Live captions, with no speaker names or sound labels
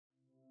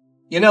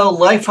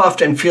Life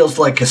often feels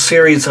like a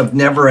series of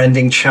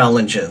never-ending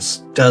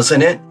challenges,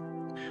 doesn't it?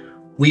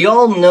 We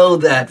all know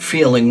that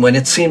feeling when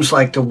it seems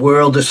like the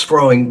world is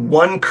throwing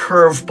one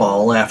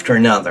curveball after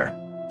another.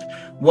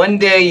 One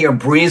day you're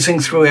breezing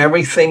through,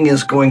 everything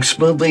is going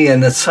smoothly,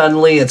 and then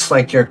suddenly it's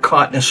like you're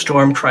caught in a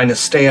storm trying to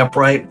stay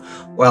upright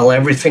while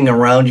everything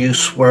around you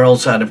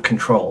swirls out of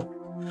control.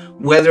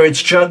 Whether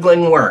it's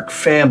juggling work,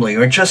 family,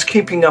 or just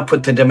keeping up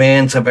with the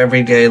demands of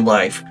everyday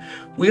life,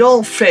 we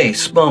all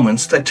face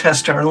moments that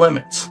test our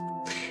limits.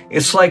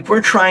 It's like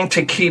we're trying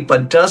to keep a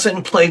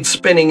dozen plates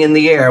spinning in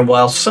the air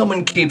while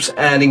someone keeps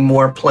adding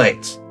more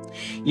plates.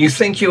 You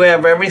think you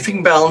have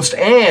everything balanced,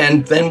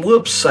 and then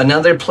whoops,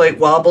 another plate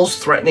wobbles,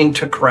 threatening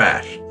to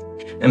crash.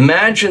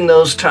 Imagine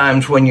those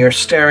times when you're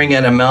staring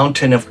at a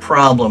mountain of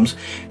problems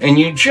and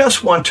you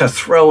just want to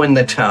throw in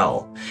the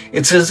towel.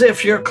 It's as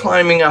if you're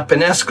climbing up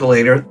an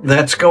escalator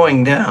that's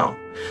going down.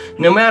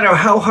 No matter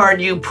how hard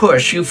you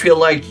push, you feel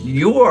like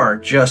you're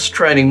just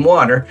treading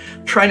water,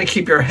 trying to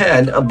keep your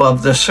head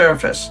above the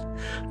surface.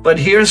 But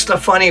here's the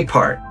funny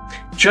part.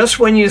 Just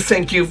when you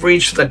think you've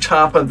reached the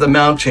top of the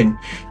mountain,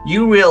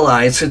 you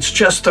realize it's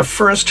just the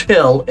first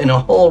hill in a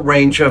whole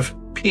range of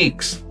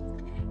peaks.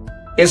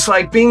 It's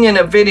like being in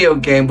a video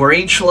game where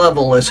each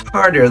level is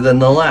harder than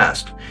the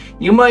last.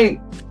 You might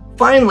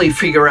finally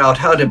figure out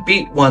how to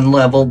beat one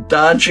level,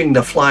 dodging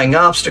the flying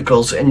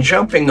obstacles and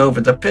jumping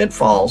over the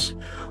pitfalls,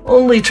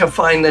 only to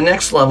find the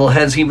next level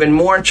has even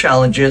more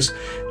challenges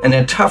and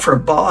a tougher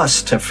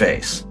boss to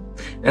face.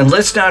 And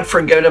let's not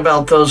forget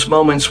about those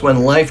moments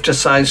when life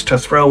decides to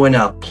throw in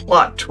a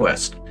plot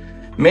twist.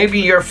 Maybe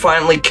you're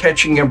finally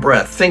catching your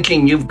breath,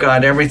 thinking you've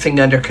got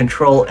everything under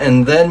control,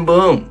 and then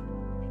boom.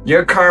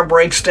 Your car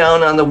breaks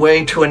down on the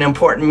way to an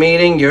important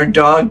meeting, your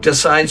dog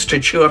decides to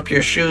chew up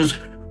your shoes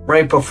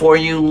right before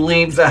you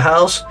leave the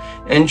house,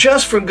 and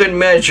just for good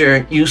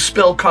measure, you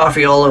spill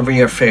coffee all over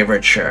your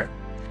favorite shirt.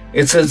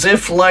 It's as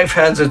if life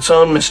has its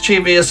own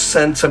mischievous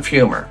sense of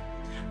humor,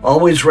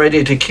 always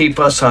ready to keep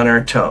us on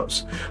our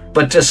toes.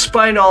 But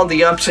despite all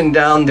the ups and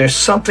downs, there's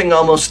something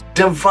almost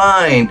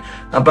divine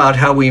about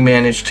how we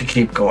manage to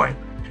keep going.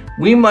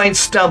 We might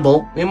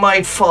stumble, we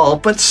might fall,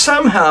 but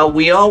somehow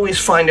we always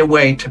find a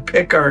way to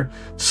pick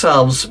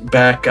ourselves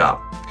back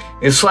up.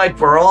 It's like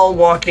we're all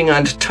walking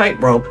on a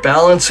tightrope,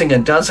 balancing a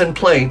dozen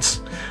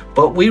plates,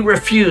 but we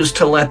refuse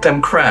to let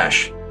them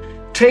crash.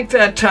 Take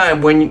that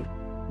time when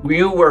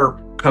you were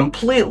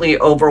completely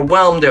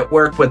overwhelmed at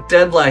work with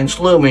deadlines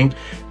looming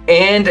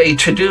and a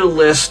to-do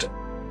list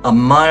a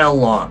mile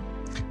long.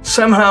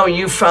 Somehow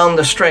you found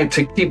the strength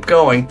to keep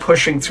going,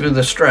 pushing through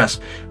the stress,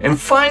 and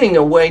finding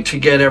a way to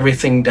get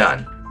everything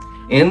done.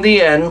 In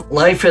the end,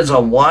 life is a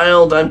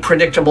wild,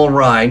 unpredictable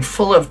ride,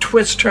 full of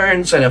twists,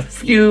 turns, and a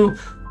few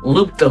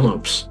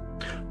loop-de-loops.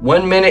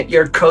 One minute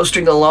you're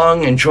coasting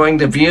along, enjoying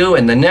the view,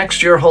 and the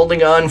next you're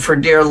holding on for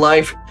dear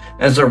life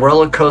as the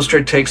roller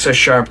coaster takes a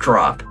sharp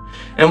drop.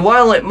 And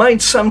while it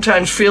might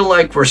sometimes feel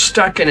like we're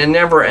stuck in a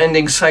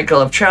never-ending cycle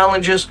of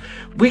challenges,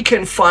 we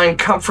can find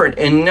comfort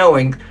in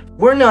knowing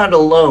we're not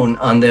alone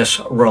on this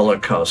roller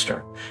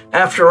coaster.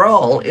 After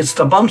all, it's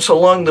the bumps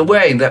along the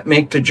way that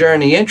make the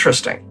journey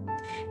interesting.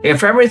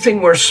 If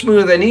everything were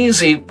smooth and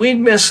easy, we'd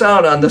miss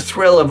out on the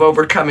thrill of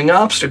overcoming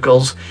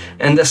obstacles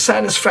and the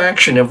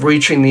satisfaction of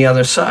reaching the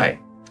other side.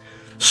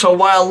 So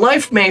while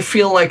life may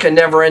feel like a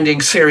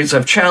never-ending series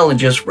of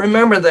challenges,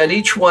 remember that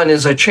each one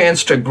is a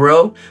chance to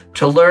grow,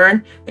 to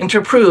learn, and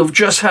to prove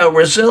just how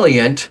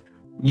resilient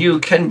you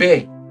can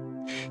be.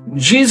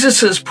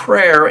 Jesus'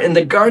 prayer in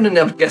the Garden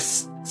of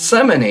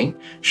Gethsemane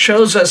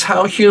shows us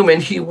how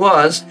human he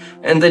was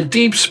and the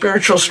deep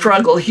spiritual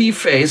struggle he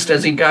faced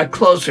as he got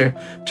closer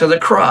to the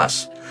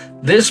cross.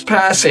 This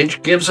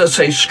passage gives us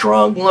a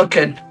strong look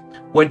at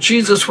what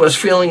Jesus was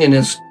feeling in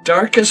his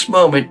darkest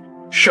moment,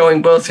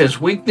 showing both his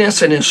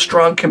weakness and his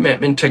strong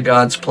commitment to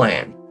God's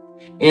plan.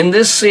 In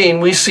this scene,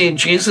 we see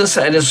Jesus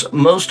at his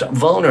most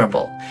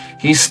vulnerable.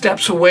 He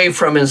steps away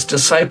from his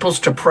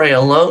disciples to pray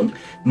alone,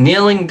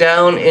 kneeling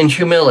down in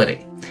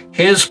humility.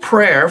 His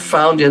prayer,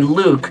 found in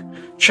Luke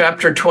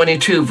chapter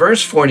 22,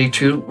 verse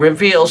 42,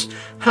 reveals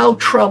how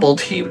troubled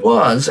he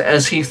was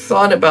as he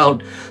thought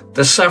about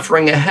the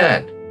suffering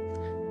ahead.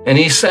 And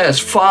he says,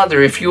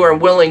 "Father, if you are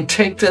willing,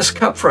 take this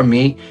cup from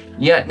me,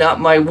 yet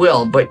not my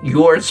will, but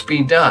yours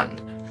be done."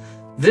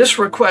 This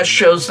request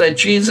shows that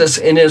Jesus,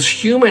 in his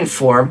human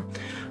form,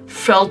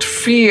 felt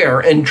fear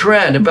and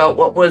dread about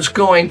what was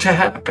going to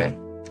happen.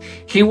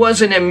 He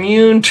wasn't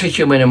immune to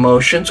human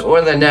emotions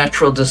or the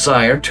natural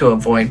desire to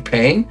avoid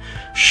pain,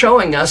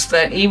 showing us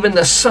that even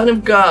the Son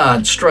of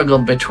God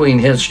struggled between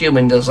his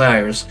human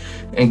desires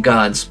and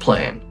God's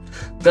plan.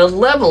 The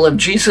level of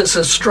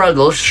Jesus'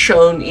 struggle is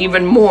shown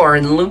even more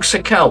in Luke's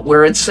account,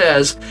 where it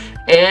says,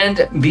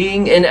 "And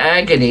being in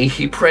agony,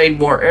 he prayed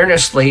more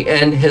earnestly,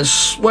 and his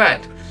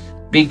sweat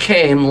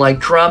became like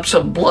drops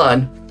of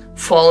blood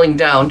falling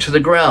down to the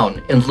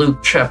ground," in Luke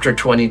chapter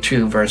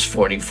 22, verse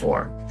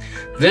 44.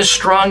 This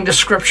strong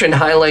description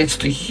highlights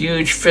the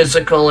huge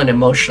physical and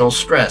emotional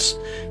stress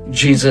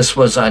Jesus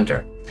was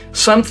under.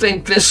 Some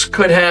think this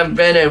could have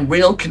been a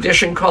real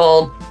condition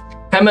called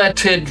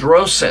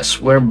Hematidrosis,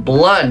 where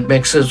blood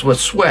mixes with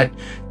sweat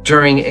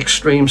during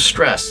extreme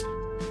stress.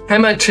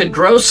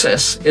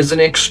 Hematidrosis is an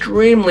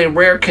extremely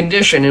rare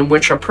condition in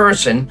which a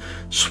person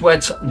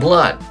sweats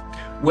blood.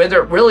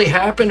 Whether it really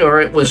happened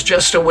or it was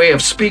just a way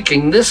of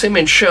speaking, this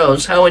image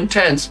shows how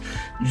intense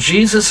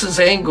Jesus'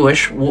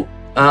 anguish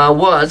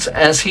was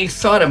as he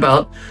thought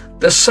about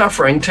the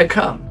suffering to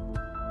come.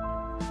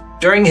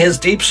 During his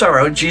deep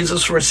sorrow,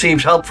 Jesus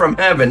received help from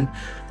heaven.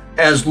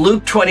 As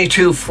Luke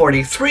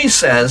 22:43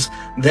 says,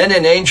 then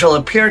an angel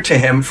appeared to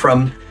him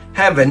from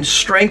heaven,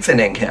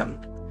 strengthening him.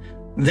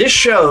 This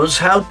shows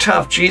how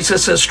tough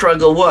Jesus'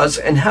 struggle was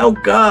and how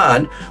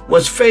God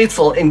was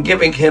faithful in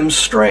giving him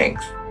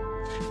strength.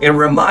 It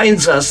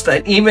reminds us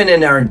that even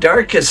in our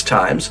darkest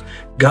times,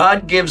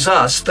 God gives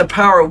us the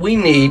power we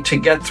need to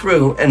get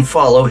through and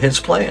follow his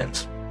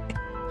plans.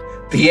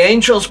 The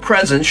angel's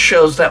presence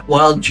shows that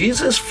while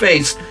Jesus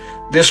faced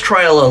this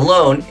trial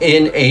alone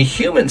in a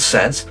human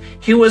sense,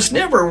 he was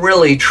never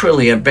really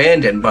truly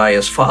abandoned by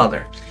his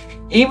Father.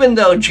 Even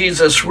though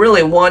Jesus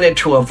really wanted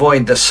to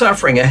avoid the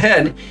suffering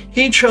ahead,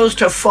 he chose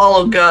to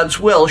follow God's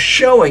will,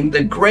 showing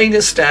the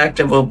greatest act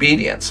of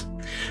obedience.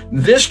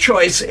 This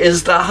choice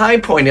is the high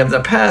point of the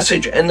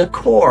passage and the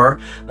core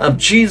of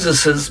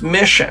Jesus'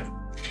 mission.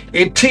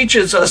 It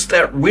teaches us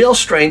that real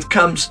strength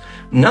comes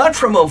not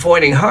from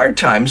avoiding hard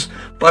times,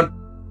 but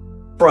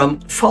from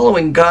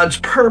following God's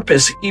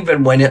purpose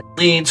even when it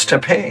leads to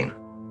pain.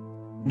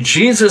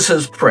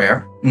 Jesus'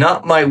 prayer,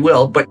 not my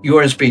will, but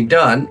yours be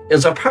done,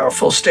 is a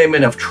powerful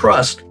statement of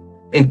trust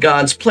in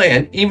God's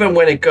plan, even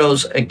when it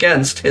goes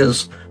against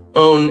his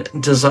own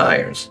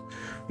desires.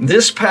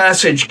 This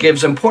passage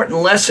gives important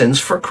lessons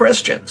for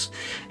Christians.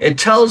 It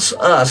tells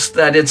us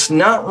that it's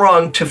not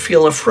wrong to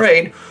feel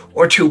afraid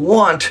or to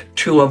want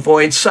to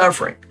avoid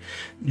suffering.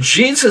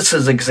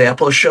 Jesus'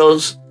 example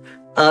shows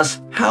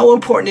us how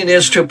important it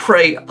is to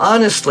pray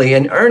honestly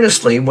and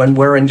earnestly when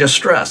we're in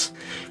distress.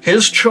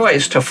 His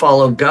choice to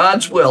follow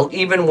God's will,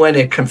 even when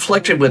it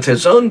conflicted with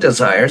his own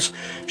desires,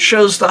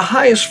 shows the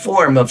highest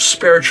form of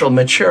spiritual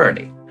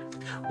maturity.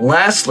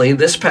 Lastly,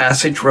 this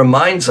passage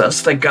reminds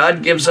us that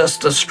God gives us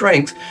the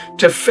strength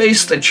to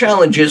face the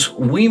challenges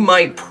we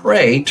might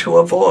pray to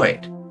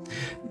avoid.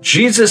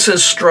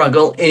 Jesus'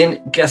 struggle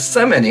in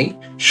Gethsemane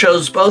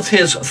shows both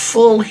his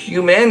full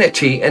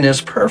humanity and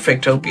his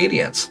perfect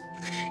obedience.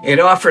 It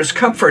offers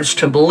comforts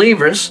to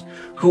believers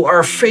who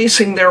are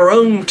facing their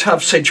own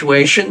tough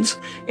situations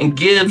and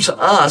gives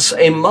us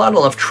a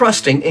model of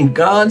trusting in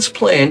God's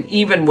plan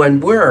even when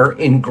we're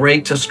in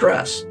great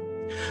distress.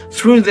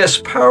 Through this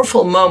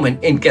powerful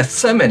moment in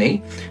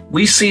Gethsemane,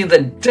 we see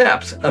the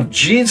depth of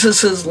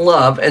Jesus'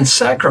 love and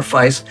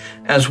sacrifice,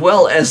 as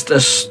well as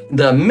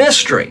the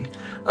mystery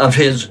of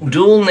his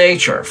dual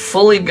nature,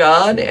 fully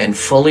God and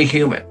fully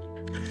human.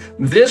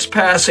 This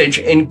passage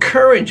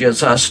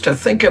encourages us to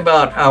think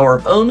about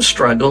our own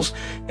struggles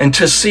and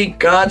to seek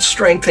God's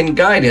strength and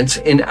guidance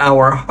in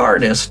our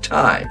hardest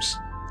times.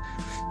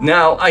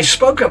 Now, I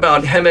spoke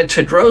about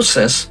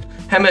hematidrosis.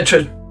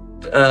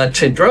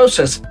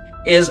 Hematidrosis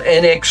is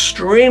an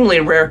extremely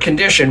rare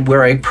condition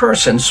where a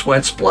person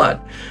sweats blood.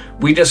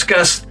 We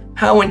discussed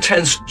how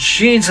intense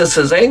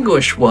Jesus'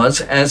 anguish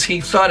was as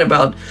he thought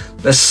about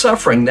the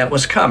suffering that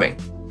was coming.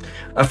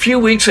 A few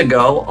weeks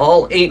ago,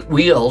 all 8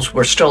 wheels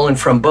were stolen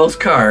from both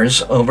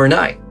cars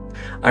overnight.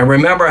 I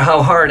remember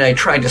how hard I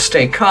tried to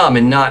stay calm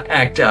and not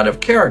act out of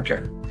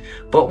character.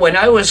 But when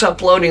I was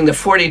uploading the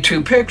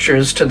 42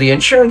 pictures to the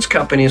insurance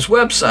company's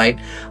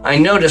website, I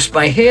noticed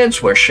my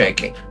hands were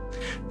shaking.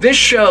 This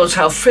shows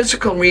how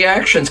physical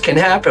reactions can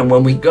happen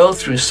when we go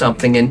through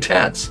something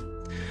intense.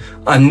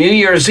 On New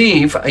Year's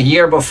Eve, a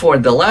year before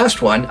the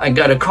last one, I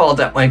got a call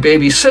that my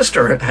baby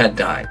sister had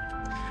died.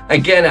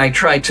 Again, I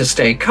tried to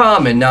stay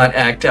calm and not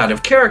act out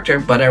of character,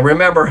 but I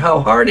remember how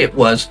hard it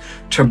was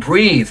to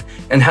breathe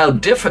and how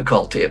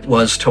difficult it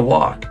was to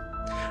walk.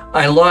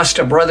 I lost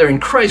a brother in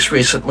Christ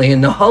recently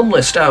in the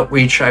homeless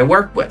outreach I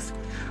work with.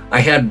 I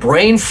had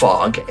brain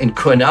fog and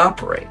couldn't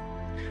operate.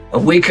 A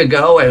week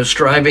ago, I was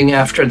driving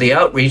after the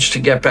outreach to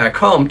get back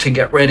home to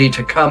get ready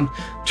to come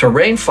to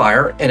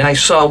Rainfire, and I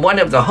saw one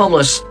of the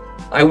homeless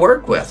I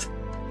work with.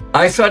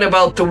 I thought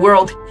about the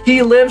world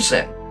he lives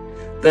in,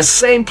 the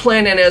same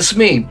planet as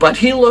me, but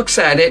he looks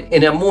at it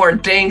in a more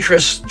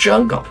dangerous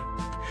jungle.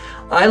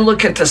 I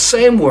look at the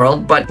same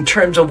world, but in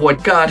terms of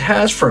what God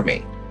has for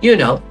me, you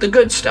know, the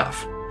good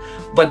stuff.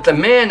 But the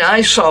man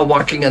I saw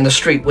walking on the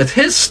street with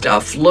his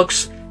stuff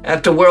looks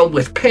at the world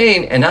with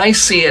pain, and I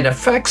see it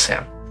affects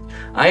him.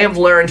 I have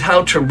learned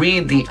how to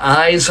read the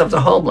eyes of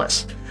the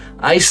homeless.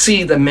 I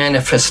see the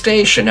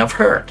manifestation of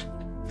hurt.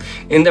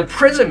 In the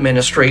prison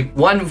ministry,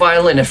 one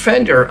violent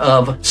offender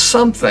of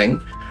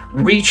something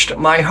reached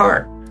my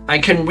heart. I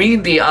can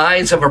read the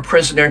eyes of a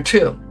prisoner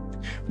too.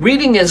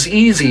 Reading is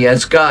easy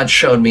as God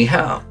showed me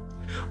how.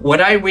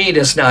 What I read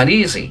is not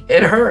easy.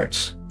 It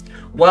hurts.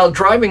 While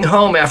driving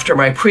home after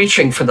my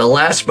preaching for the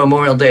last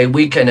Memorial Day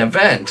weekend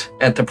event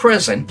at the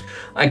prison,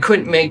 I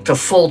couldn't make the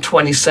full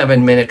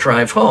 27-minute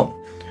drive home.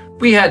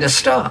 We had to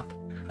stop.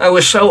 I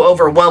was so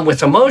overwhelmed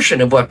with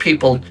emotion of what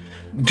people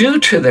due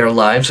to their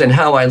lives and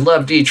how I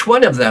loved each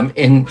one of them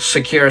in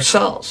secure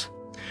cells.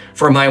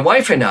 For my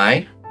wife and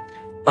I,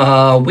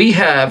 we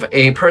have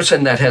a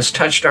person that has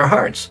touched our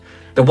hearts.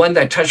 The one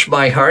that touched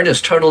my heart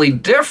is totally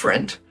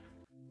different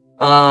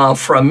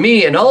from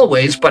me in all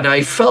ways, but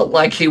I felt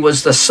like he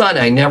was the son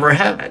I never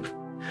had.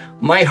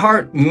 My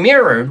heart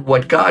mirrored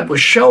what God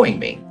was showing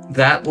me,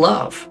 that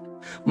love.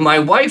 My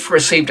wife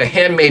received a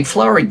handmade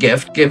flower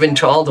gift given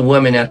to all the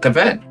women at the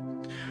event.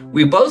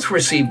 We both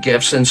received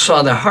gifts and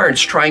saw the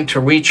hearts trying to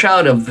reach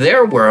out of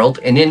their world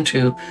and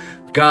into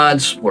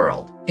God's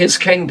world, his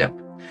kingdom.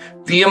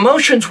 The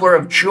emotions were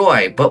of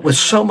joy, but with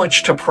so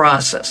much to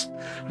process.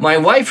 My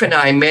wife and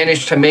I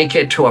managed to make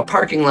it to a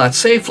parking lot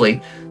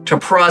safely to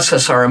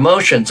process our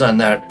emotions on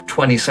that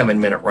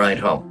 27-minute ride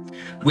home.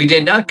 We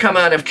did not come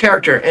out of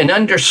character and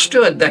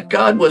understood that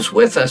God was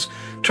with us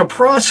to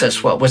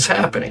process what was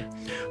happening.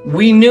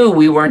 We knew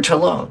we weren't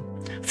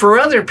alone. For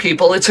other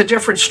people, it's a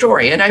different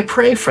story, and I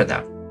pray for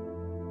them.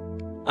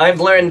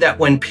 I've learned that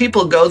when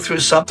people go through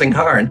something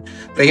hard,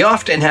 they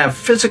often have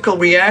physical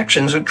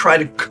reactions and try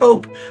to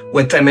cope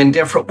with them in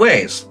different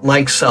ways,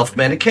 like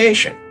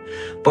self-medication.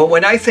 But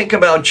when I think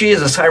about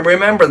Jesus, I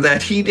remember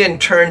that he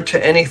didn't turn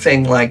to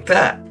anything like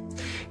that.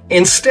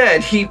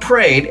 Instead, he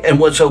prayed and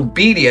was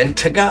obedient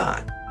to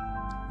God.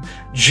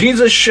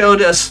 Jesus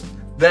showed us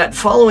that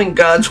following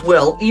God's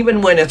will,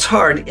 even when it's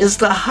hard, is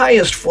the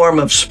highest form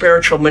of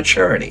spiritual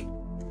maturity.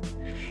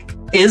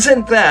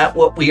 Isn't that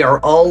what we are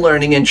all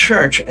learning in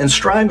church and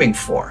striving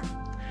for?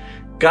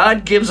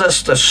 God gives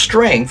us the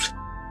strength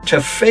to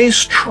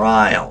face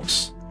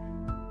trials,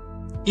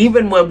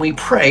 even when we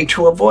pray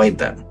to avoid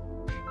them.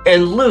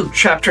 In Luke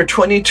chapter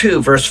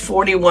 22, verse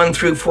 41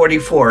 through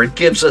 44, it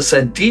gives us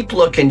a deep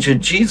look into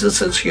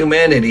Jesus'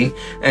 humanity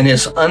and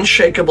his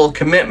unshakable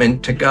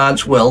commitment to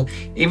God's will,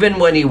 even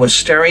when he was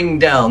staring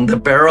down the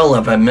barrel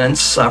of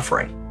immense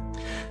suffering.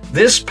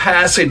 This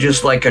passage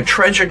is like a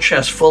treasure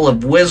chest full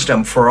of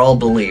wisdom for all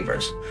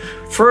believers.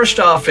 First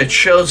off, it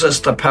shows us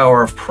the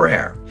power of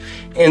prayer.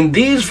 In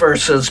these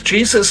verses,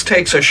 Jesus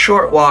takes a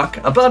short walk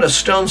about a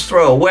stone's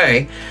throw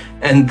away,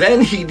 and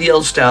then he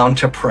kneels down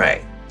to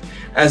pray,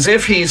 as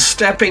if he's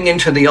stepping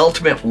into the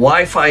ultimate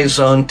Wi-Fi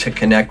zone to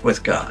connect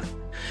with God.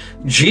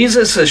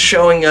 Jesus is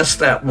showing us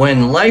that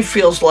when life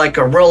feels like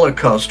a roller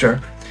coaster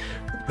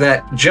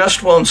that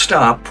just won't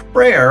stop,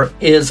 prayer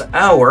is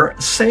our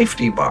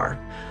safety bar.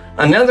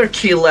 Another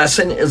key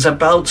lesson is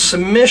about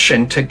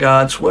submission to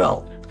God's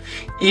will.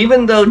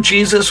 Even though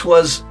Jesus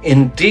was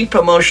in deep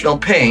emotional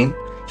pain,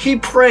 he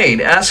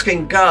prayed,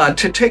 asking God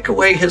to take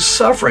away his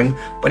suffering,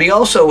 but he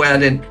also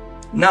added,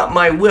 "Not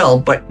my will,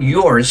 but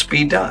yours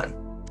be done."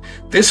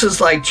 This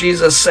is like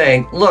Jesus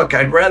saying, "Look,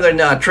 I'd rather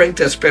not drink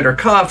this bitter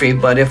coffee,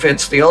 but if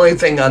it's the only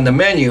thing on the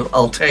menu,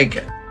 I'll take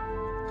it."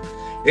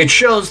 It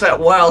shows that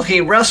while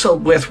he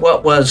wrestled with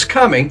what was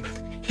coming,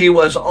 he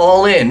was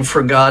all in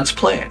for God's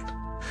plan.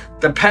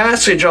 The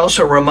passage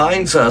also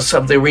reminds us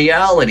of the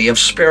reality of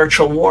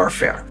spiritual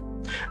warfare.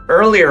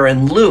 Earlier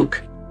in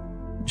Luke,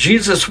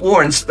 Jesus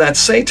warns that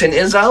Satan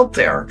is out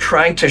there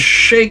trying to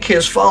shake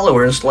his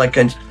followers like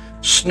a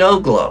snow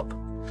globe.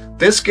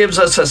 This gives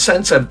us a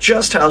sense of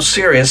just how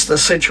serious the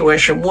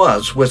situation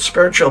was, with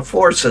spiritual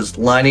forces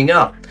lining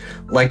up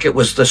like it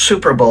was the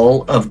Super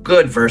Bowl of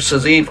good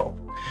versus evil.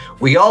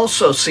 We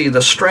also see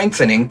the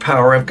strengthening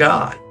power of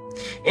God.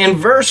 In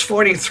verse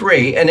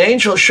 43, an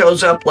angel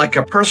shows up like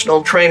a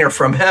personal trainer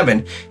from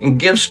heaven and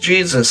gives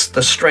Jesus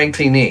the strength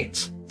he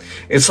needs.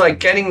 It's like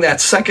getting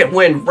that second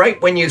wind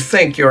right when you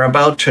think you're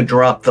about to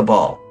drop the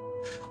ball.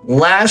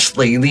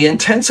 Lastly, the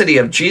intensity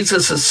of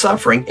Jesus'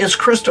 suffering is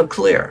crystal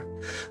clear.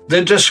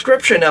 The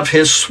description of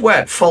his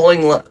sweat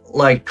falling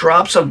like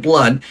drops of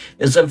blood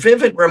is a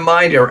vivid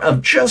reminder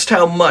of just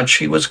how much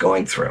he was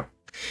going through.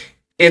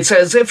 It's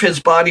as if his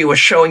body was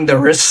showing the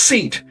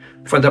receipt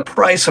for the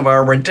price of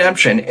our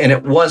redemption, and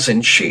it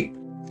wasn't cheap.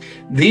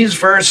 These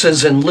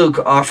verses in Luke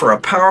offer a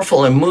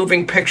powerful and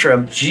moving picture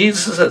of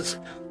Jesus'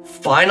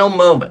 final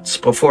moments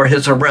before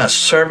his arrest,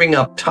 serving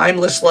up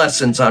timeless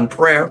lessons on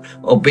prayer,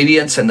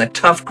 obedience, and the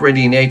tough,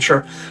 gritty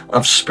nature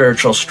of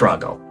spiritual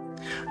struggle.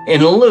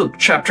 In Luke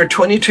chapter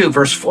 22,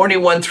 verse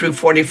 41 through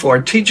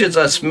 44, teaches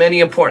us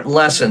many important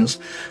lessons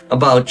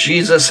about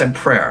Jesus and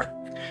prayer.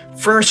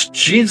 First,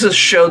 Jesus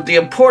showed the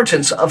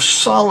importance of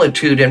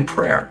solitude in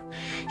prayer.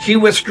 He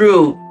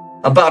withdrew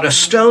about a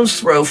stone's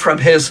throw from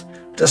his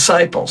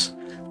disciples.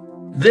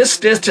 This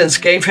distance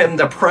gave him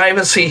the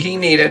privacy he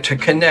needed to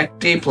connect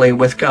deeply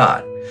with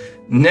God.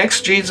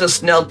 Next,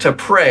 Jesus knelt to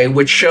pray,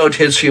 which showed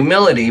his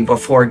humility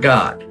before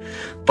God.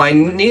 By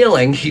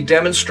kneeling, he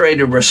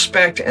demonstrated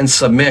respect and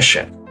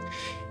submission.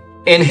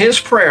 In his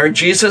prayer,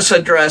 Jesus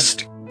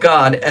addressed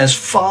God as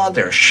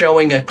Father,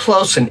 showing a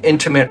close and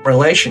intimate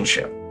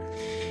relationship.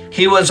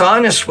 He was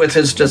honest with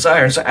his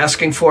desires,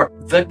 asking for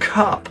the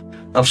cup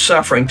of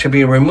suffering to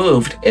be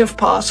removed if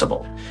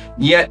possible.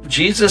 Yet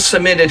Jesus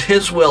submitted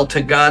his will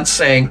to God,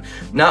 saying,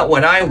 "Not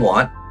what I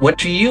want, what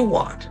do you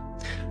want?"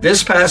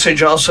 This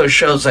passage also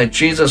shows that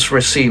Jesus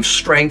received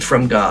strength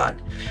from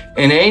God.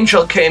 An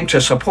angel came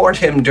to support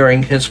him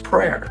during his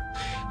prayer.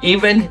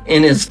 Even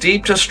in his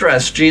deep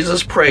distress,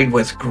 Jesus prayed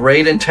with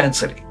great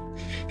intensity.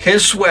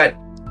 His sweat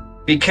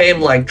became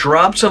like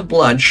drops of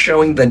blood,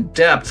 showing the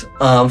depth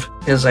of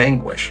his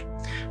anguish.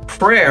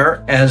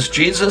 Prayer, as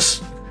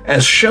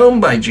shown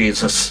by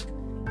Jesus,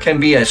 can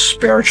be a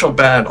spiritual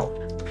battle.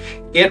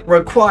 It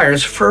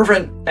requires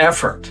fervent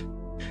effort.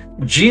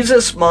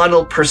 Jesus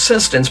modeled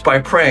persistence by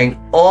praying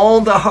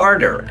all the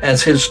harder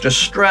as his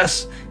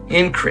distress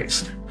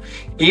increased.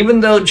 Even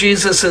though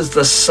Jesus is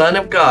the Son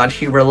of God,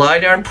 he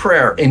relied on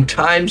prayer in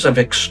times of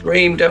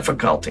extreme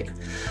difficulty.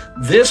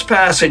 This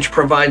passage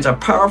provides a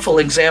powerful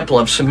example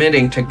of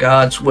submitting to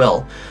God's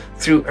will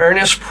through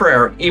earnest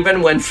prayer,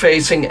 even when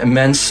facing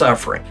immense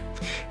suffering.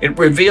 It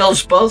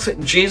reveals both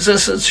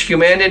Jesus'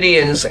 humanity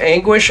in his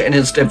anguish and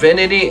his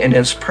divinity in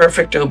his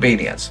perfect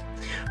obedience.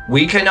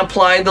 We can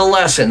apply the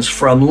lessons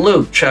from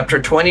Luke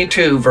chapter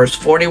 22, verse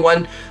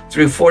 41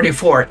 through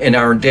 44 in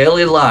our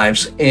daily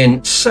lives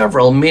in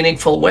several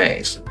meaningful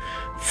ways.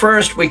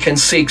 First, we can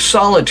seek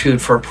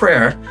solitude for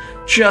prayer,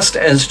 just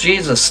as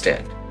Jesus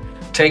did.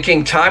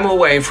 Taking time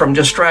away from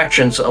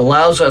distractions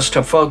allows us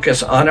to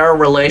focus on our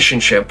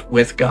relationship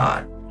with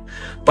God.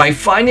 By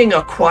finding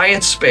a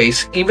quiet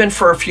space, even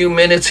for a few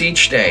minutes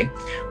each day,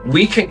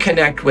 we can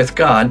connect with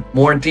God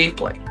more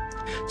deeply.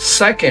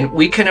 Second,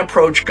 we can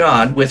approach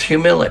God with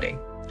humility.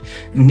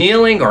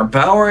 Kneeling or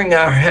bowing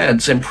our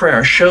heads in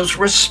prayer shows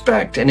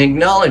respect and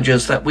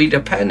acknowledges that we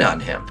depend on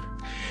Him.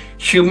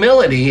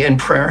 Humility in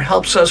prayer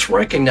helps us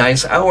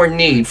recognize our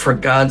need for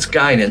God's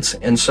guidance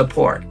and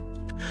support.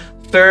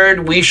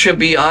 Third, we should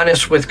be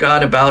honest with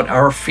God about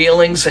our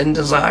feelings and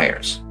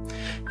desires.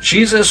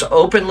 Jesus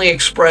openly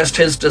expressed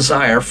his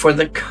desire for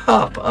the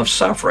cup of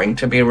suffering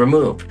to be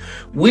removed.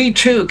 We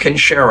too can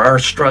share our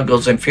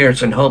struggles and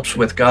fears and hopes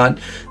with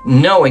God,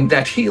 knowing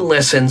that He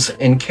listens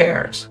and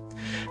cares.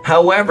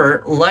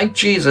 However, like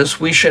Jesus,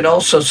 we should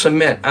also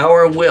submit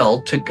our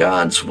will to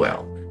God's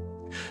will.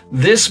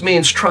 This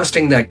means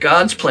trusting that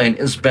God's plan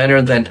is better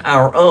than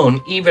our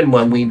own, even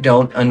when we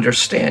don't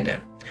understand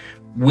it.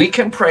 We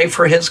can pray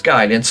for His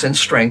guidance and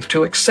strength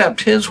to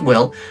accept His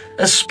will,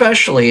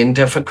 especially in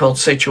difficult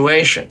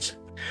situations.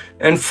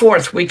 And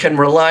fourth, we can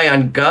rely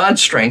on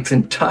God's strength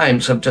in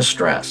times of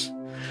distress.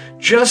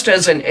 Just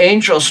as an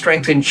angel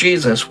strengthened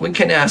Jesus, we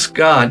can ask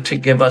God to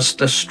give us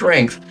the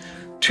strength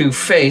to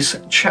face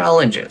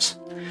challenges.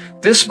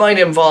 This might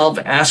involve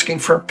asking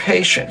for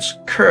patience,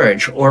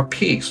 courage, or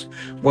peace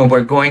when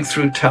we're going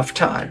through tough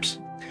times.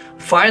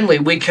 Finally,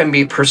 we can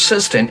be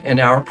persistent in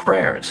our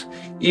prayers.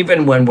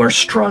 Even when we're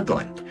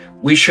struggling,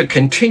 we should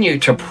continue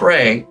to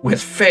pray with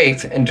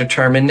faith and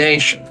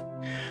determination.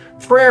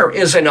 Prayer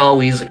isn't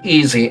always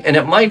easy, and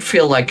it might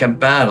feel like a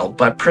battle,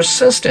 but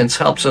persistence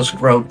helps us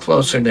grow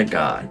closer to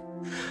God.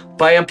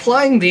 By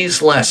applying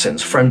these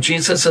lessons from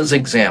Jesus'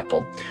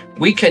 example,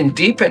 we can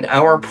deepen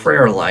our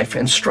prayer life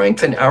and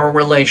strengthen our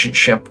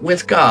relationship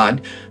with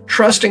God,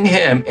 trusting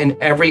Him in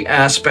every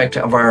aspect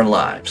of our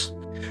lives.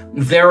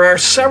 There are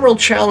several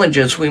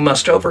challenges we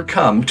must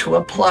overcome to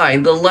apply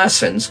the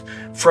lessons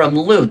from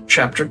Luke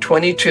chapter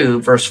 22,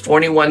 verse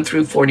 41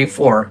 through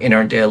 44 in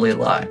our daily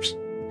lives.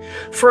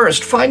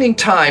 First, finding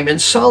time in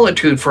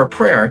solitude for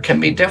prayer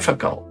can be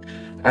difficult.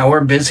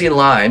 Our busy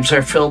lives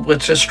are filled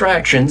with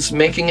distractions,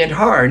 making it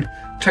hard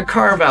to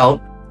carve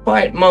out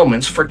quiet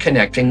moments for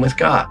connecting with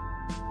God.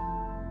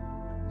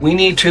 We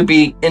need to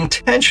be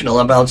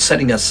intentional about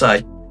setting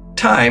aside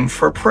time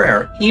for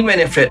prayer, even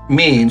if it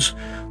means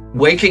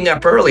waking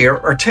up earlier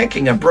or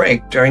taking a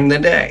break during the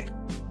day.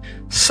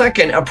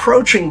 Second,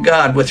 approaching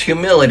God with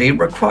humility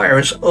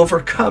requires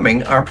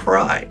overcoming our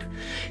pride.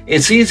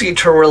 It's easy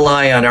to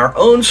rely on our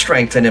own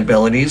strength and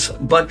abilities,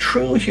 but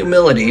true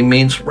humility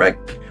means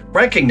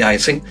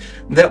recognizing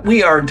that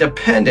we are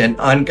dependent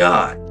on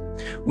God.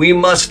 We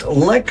must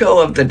let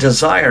go of the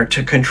desire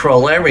to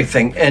control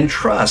everything and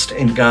trust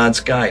in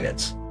God's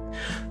guidance.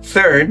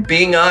 Third,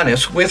 being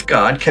honest with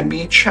God can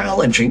be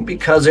challenging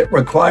because it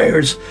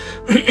requires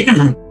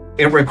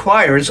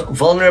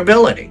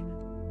vulnerability.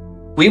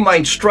 We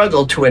might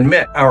struggle to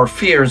admit our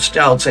fears,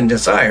 doubts, and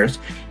desires,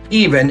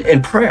 even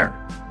in prayer.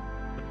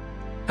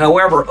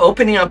 However,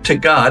 opening up to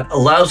God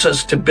allows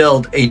us to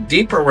build a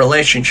deeper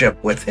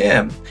relationship with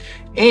Him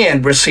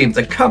and receive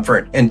the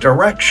comfort and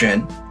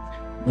direction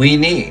we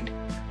need.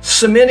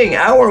 Submitting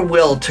our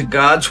will to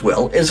God's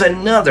will is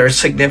another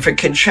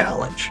significant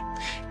challenge.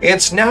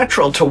 It's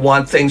natural to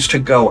want things to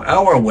go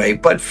our way,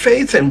 but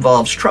faith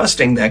involves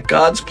trusting that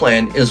God's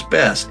plan is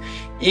best,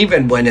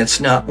 even when it's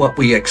not what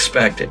we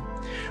expected.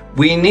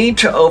 We need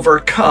to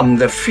overcome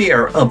the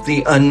fear of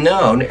the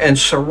unknown and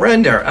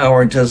surrender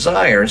our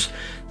desires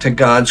to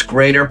God's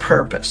greater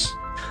purpose.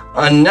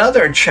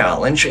 Another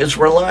challenge is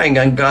relying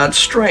on God's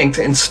strength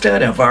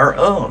instead of our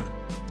own.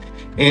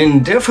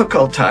 In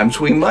difficult times,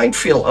 we might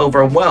feel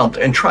overwhelmed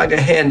and try to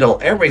handle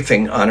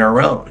everything on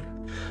our own.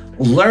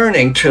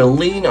 Learning to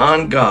lean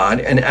on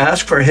God and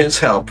ask for His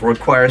help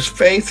requires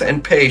faith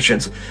and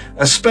patience,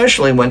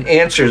 especially when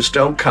answers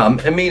don't come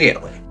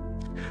immediately.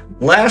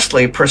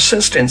 Lastly,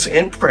 persistence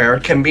in prayer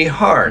can be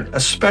hard,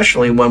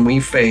 especially when we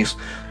face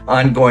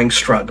ongoing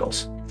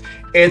struggles.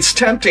 It's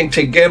tempting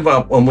to give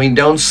up when we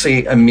don't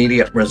see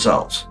immediate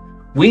results.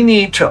 We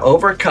need to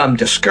overcome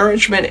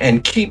discouragement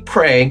and keep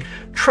praying,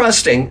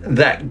 trusting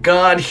that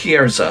God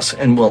hears us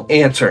and will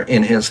answer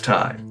in His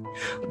time.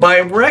 By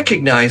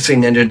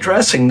recognizing and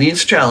addressing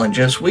these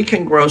challenges, we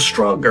can grow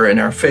stronger in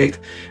our faith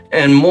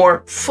and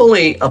more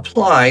fully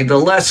apply the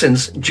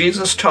lessons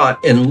Jesus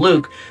taught in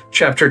Luke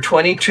chapter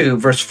 22,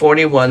 verse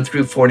 41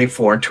 through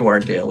 44 to our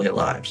daily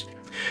lives.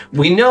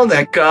 We know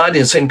that God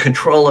is in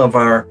control of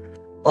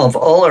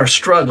all our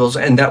struggles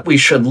and that we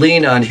should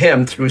lean on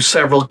Him through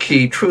several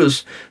key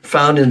truths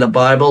found in the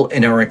Bible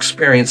and our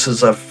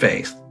experiences of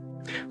faith.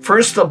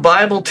 First, the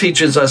Bible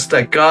teaches us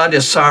that God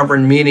is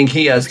sovereign, meaning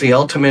He has the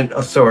ultimate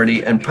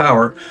authority and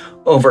power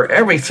over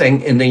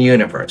everything in the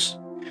universe.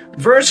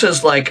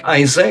 Verses like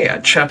Isaiah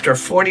chapter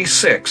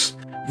 46,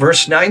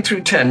 verse 9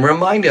 through 10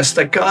 remind us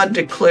that God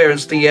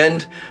declares the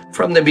end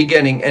from the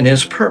beginning and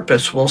His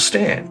purpose will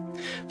stand.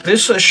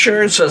 This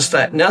assures us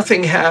that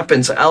nothing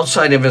happens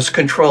outside of His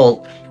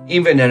control,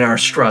 even in our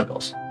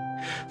struggles.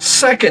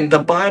 Second, the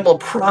Bible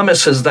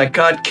promises that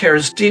God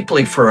cares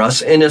deeply for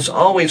us and is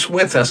always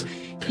with us,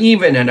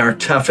 even in our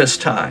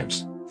toughest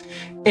times.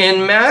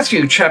 In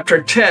Matthew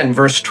chapter 10,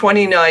 verse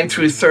 29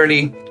 through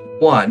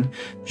 31,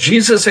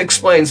 Jesus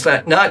explains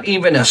that not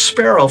even a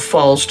sparrow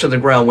falls to the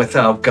ground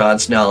without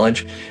God's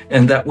knowledge,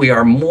 and that we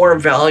are more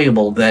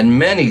valuable than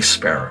many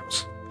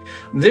sparrows.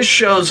 This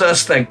shows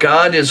us that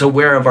God is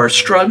aware of our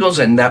struggles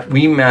and that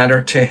we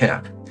matter to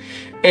Him.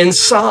 In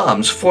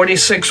Psalms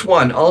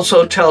 46:1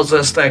 also tells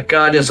us that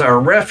God is our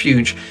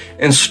refuge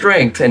and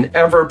strength and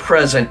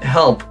ever-present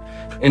help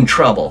in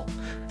trouble.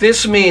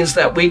 This means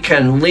that we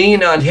can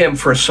lean on Him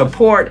for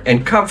support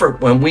and comfort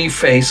when we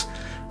face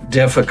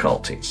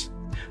difficulties.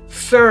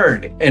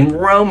 Third, in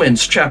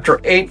Romans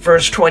chapter 8,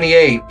 verse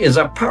 28 is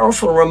a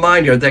powerful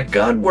reminder that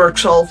God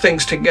works all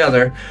things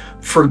together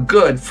for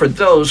good for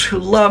those who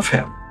love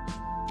Him.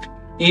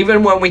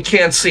 Even when we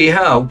can't see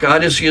how,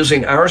 God is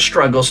using our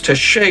struggles to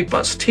shape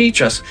us,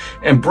 teach us,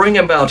 and bring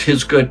about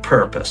His good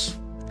purpose.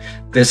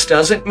 This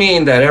doesn't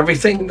mean that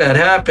everything that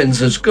happens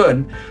is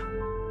good,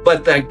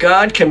 but that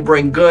God can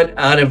bring good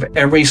out of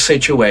every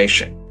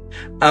situation.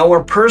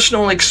 Our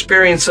personal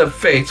experience of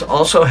faith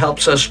also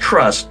helps us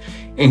trust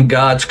in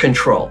God's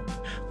control.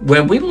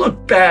 When we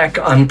look back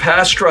on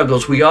past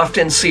struggles, we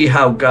often see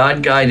how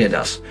God guided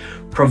us,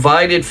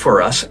 provided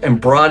for us,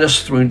 and brought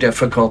us through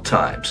difficult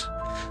times.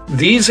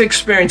 These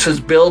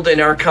experiences build in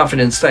our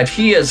confidence that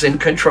He is in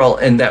control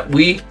and that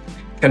we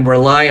can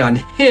rely on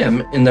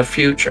Him in the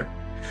future.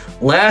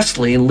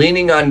 Lastly,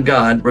 leaning on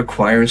God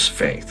requires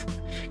faith.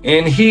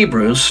 In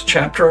Hebrews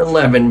chapter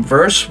 11,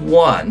 verse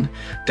 1,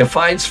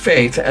 defines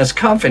faith as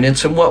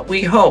confidence in what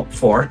we hope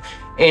for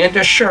and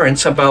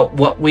assurance about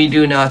what we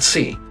do not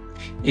see.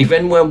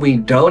 Even when we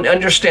don't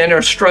understand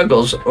our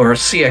struggles or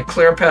see a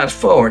clear path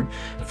forward,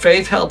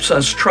 faith helps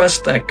us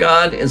trust that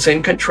God is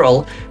in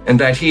control and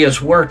that He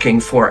is working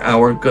for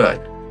our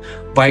good.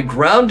 By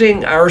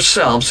grounding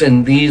ourselves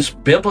in these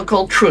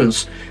biblical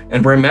truths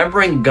and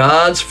remembering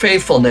God's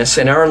faithfulness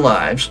in our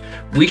lives,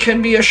 we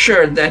can be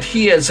assured that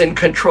He is in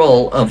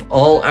control of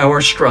all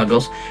our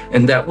struggles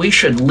and that we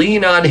should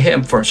lean on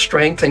Him for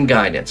strength and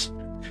guidance.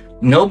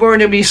 No more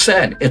to be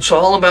said. It's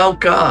all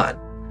about God.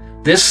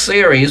 This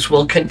series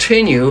will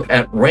continue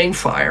at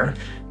Rainfire,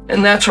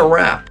 and that's a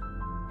wrap.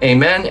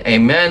 Amen,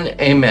 amen,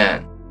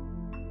 amen.